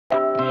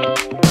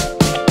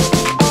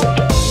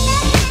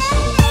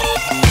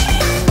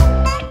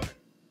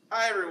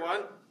Hi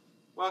everyone,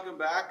 welcome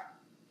back.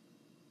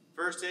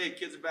 First day,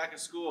 kids are back at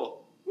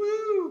school.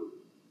 Woo!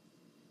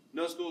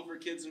 No school for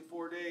kids in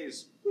 4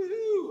 days.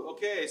 Woohoo!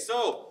 Okay,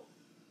 so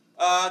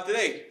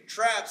today,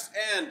 traps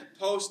and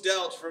post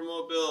delts for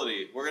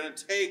mobility. We're going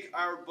to take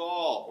our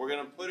ball, we're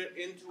going to put it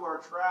into our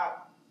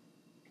trap,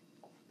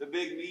 the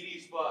big meaty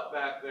spot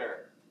back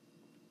there.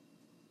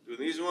 Do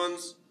these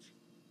ones,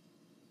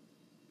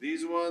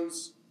 these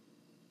ones,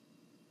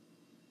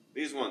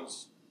 these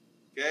ones.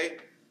 Okay?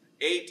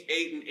 8,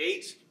 8, and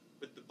 8.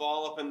 Put the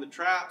ball up in the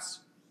traps.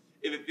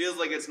 If it feels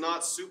like it's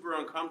not super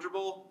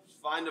uncomfortable,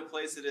 find a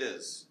place it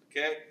is.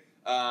 Okay?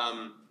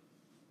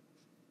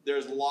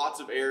 There's lots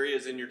of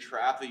areas in your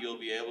trap that you'll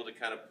be able to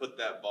kind of put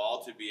that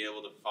ball to be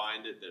able to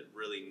find it that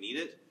really need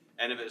it.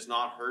 And if it's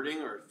not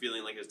hurting or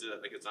feeling like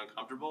it's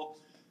uncomfortable,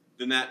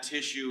 then that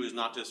tissue is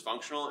not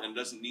dysfunctional and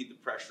doesn't need the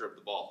pressure of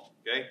the ball.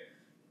 Okay?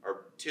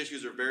 Our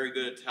tissues are very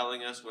good at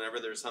telling us whenever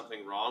there's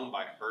something wrong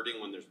by hurting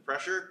when there's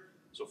pressure.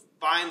 So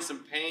find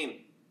some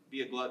pain.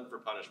 Be a glutton for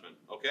punishment.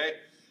 Okay?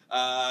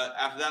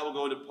 After that, we'll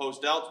go into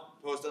post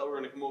delt. Post delt, we're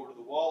going to come over to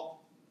the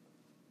wall.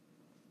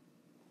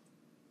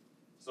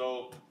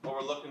 So what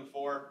we're looking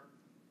for,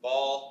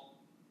 ball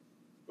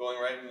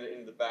going right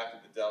into the back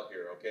of the delt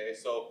here, okay?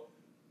 So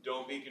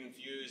don't be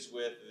confused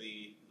with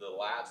the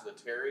lats, the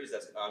teres,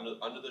 that's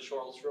under the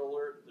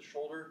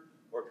shoulder,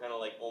 or kind of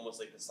like almost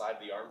like the side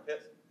of the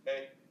armpit,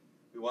 okay?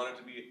 We want it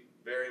to be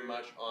very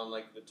much on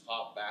like the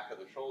top back of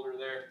the shoulder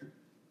there,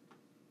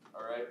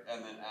 all right?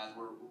 And then as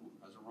we're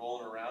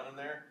rolling around in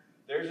there,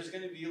 there's just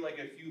gonna be like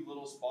a few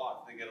little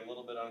spots that get a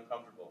little bit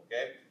uncomfortable,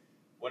 okay?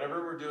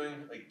 Whenever we're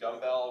doing like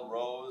dumbbell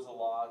rows a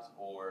lot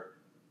or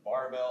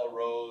barbell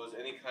rows,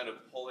 any kind of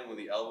pulling when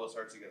the elbow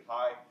starts to get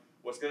high,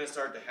 what's going to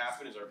start to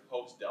happen is our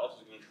post delt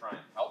is going to try and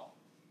help.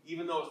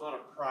 Even though it's not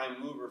a prime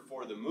mover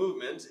for the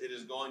movement, it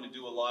is going to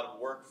do a lot of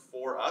work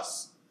for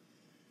us.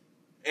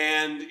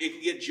 And it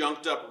can get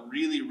junked up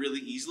really, really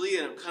easily,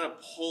 and it kind of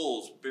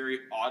pulls very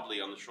oddly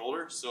on the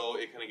shoulder, so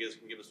it kind of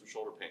can give us some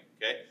shoulder pain,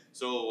 okay?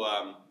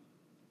 So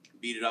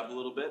beat it up a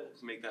little bit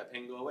to make that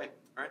pain go away,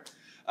 all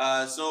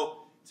right?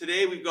 So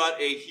today we've got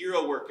a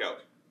hero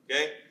workout,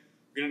 okay?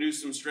 We're going to do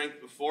some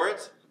strength before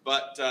it,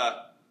 but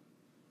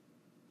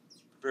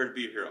prepare to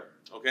be a hero,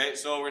 okay?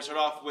 So we're going to start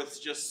off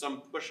with just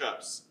some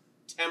push-ups.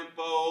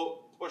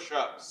 Tempo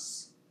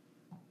push-ups.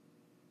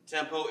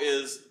 Tempo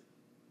is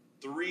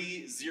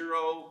 3,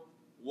 0,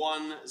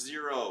 1,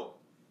 0.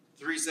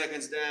 3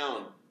 seconds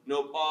down,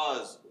 no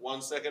pause,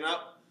 1 second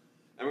up,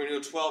 and we're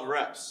going to do 12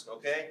 reps,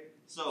 okay?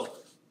 So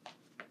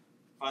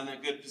find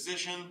that good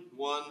position,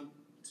 1,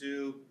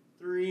 2,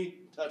 3,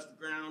 touch the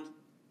ground,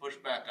 push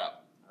back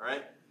up, all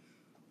right?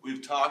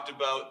 We've talked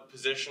about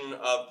position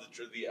of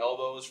the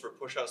elbows for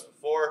push-ups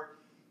before.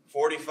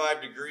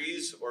 45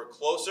 degrees or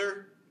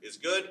closer is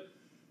good.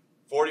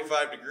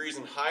 45 degrees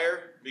and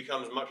higher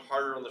becomes much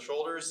harder on the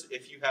shoulders.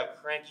 If you have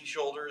cranky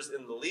shoulders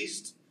in the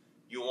least,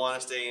 you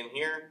want to stay in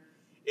here.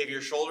 If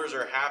your shoulders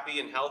are happy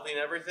and healthy and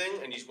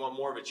everything, and you just want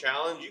more of a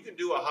challenge, you can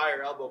do a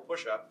higher elbow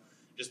push-up.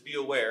 Just be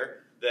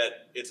aware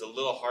that it's a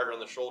little harder on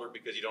the shoulder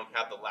because you don't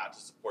have the lat to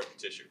support the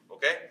tissue,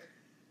 okay?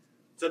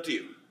 It's up to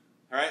you.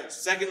 All right,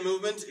 second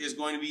movement is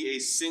going to be a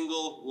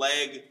single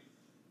leg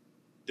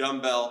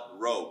dumbbell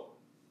row,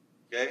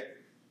 okay?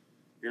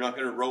 You're not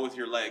going to row with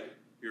your leg.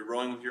 You're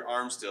rowing with your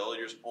arm still.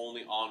 You're just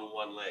only on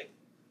one leg,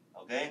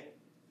 okay?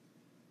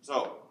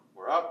 So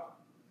we're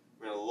up.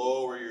 We're going to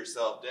lower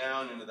yourself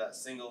down into that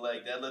single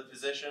leg deadlift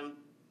position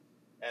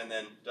and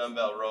then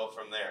dumbbell row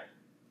from there,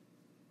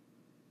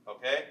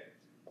 okay?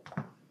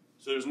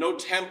 So there's no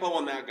tempo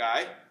on that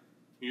guy.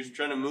 You're just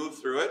trying to move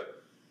through it.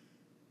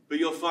 But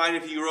you'll find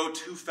if you row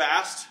too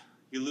fast,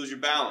 you lose your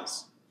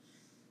balance.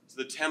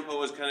 So the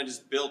tempo is kind of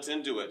just built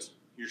into it.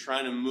 You're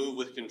trying to move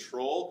with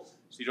control,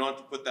 so you don't have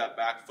to put that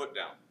back foot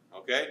down,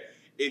 okay?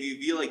 If you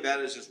feel like that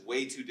is just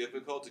way too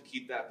difficult to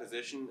keep that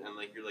position, and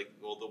like you're like,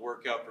 well, the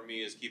workout for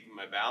me is keeping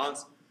my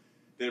balance,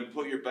 then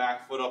put your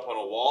back foot up on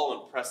a wall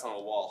and press on a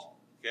wall,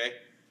 okay?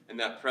 And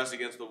that press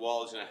against the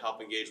wall is going to help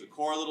engage the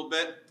core a little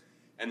bit,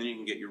 and then you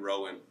can get your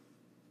row in.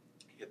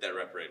 Hit that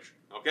rep range,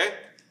 okay?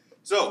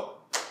 So,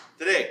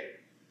 today,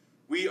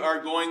 we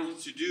are going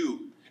to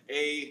do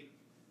a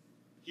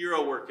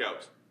hero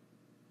workout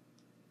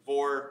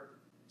for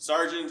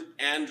Sergeant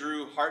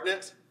Andrew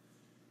Harnett.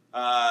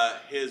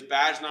 His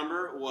badge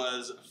number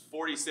was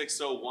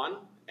 4601,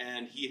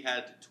 and he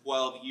had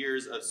 12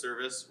 years of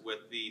service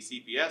with the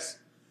CPS.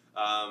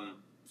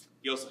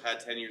 He also had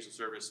 10 years of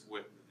service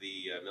with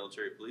the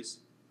military police.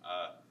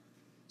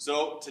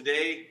 So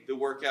today, the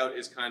workout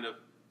is kind of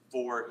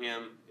for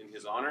him in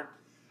his honor.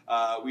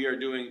 We are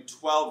doing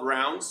 12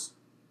 rounds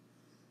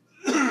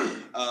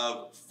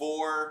of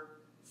 4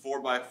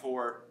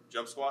 4x4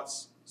 jump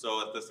squats.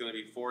 So that's going to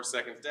be 4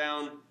 seconds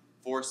down,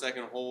 4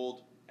 second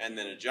hold, and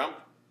then a jump.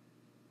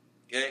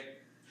 Okay.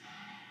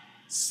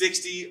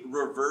 60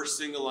 reverse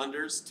single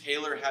unders.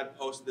 Taylor had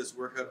posted this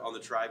workout on the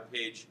tribe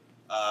page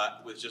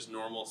with just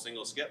normal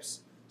single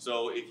skips.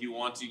 So if you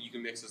want to, you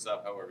can mix this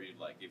up however you'd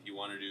like. If you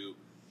want to do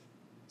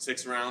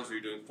 6 rounds where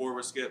you're doing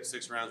forward skips,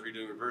 6 rounds where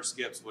you're doing reverse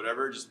skips,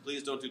 whatever, just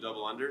please don't do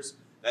double unders.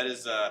 That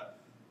is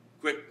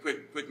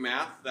quick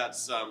math.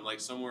 That's like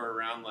somewhere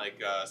around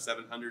like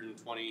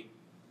 720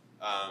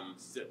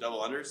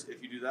 double unders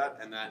if you do that,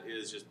 and that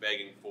is just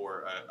begging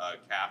for a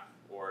calf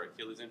or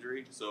Achilles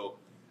injury. So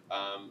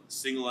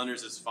single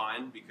unders is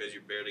fine because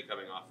you're barely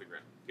coming off the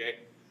ground. Okay,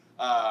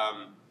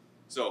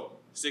 so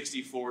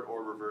 60 forward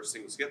or reverse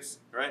single skips,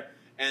 right?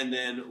 And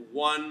then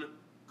 1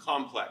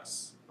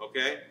 complex.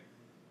 Okay,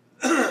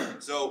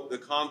 so the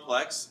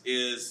complex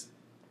is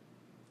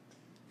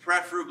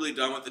preferably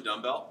done with a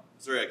dumbbell.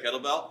 Sorry, a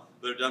kettlebell,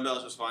 but a dumbbell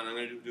is just fine. I'm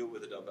going to do it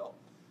with a dumbbell.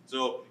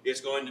 So it's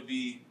going to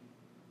be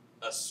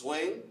a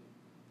swing,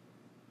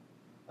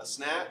 a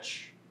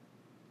snatch,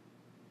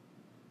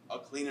 a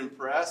clean and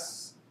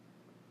press,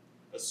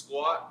 a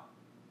squat,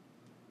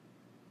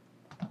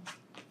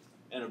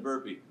 and a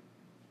burpee.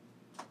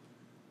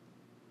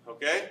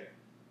 Okay?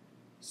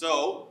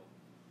 So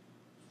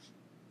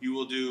you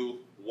will do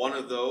one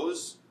of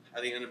those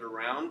at the end of a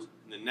round.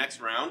 In the next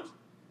round,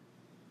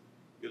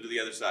 you'll do the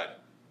other side.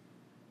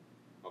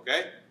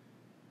 Okay?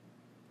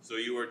 So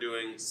you are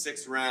doing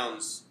 6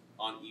 rounds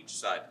on each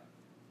side.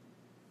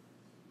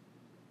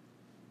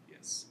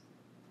 Yes.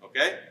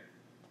 Okay?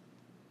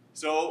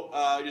 So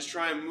just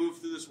try and move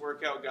through this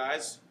workout,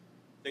 guys.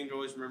 Thing to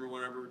always remember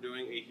whenever we're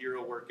doing a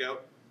hero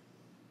workout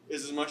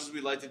is as much as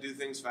we like to do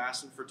things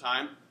fast and for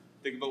time,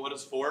 think about what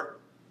it's for.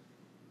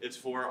 It's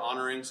for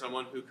honoring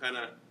someone who kind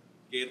of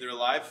gave their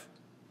life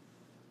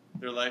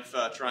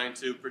trying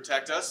to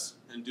protect us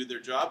and do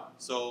their job.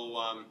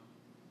 So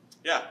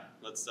yeah,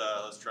 let's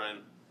try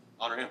and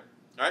honor him.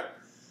 All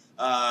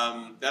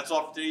right. That's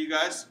all for today, you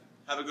guys.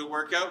 Have a good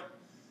workout.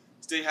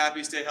 Stay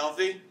happy, stay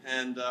healthy,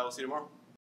 and we'll see you tomorrow.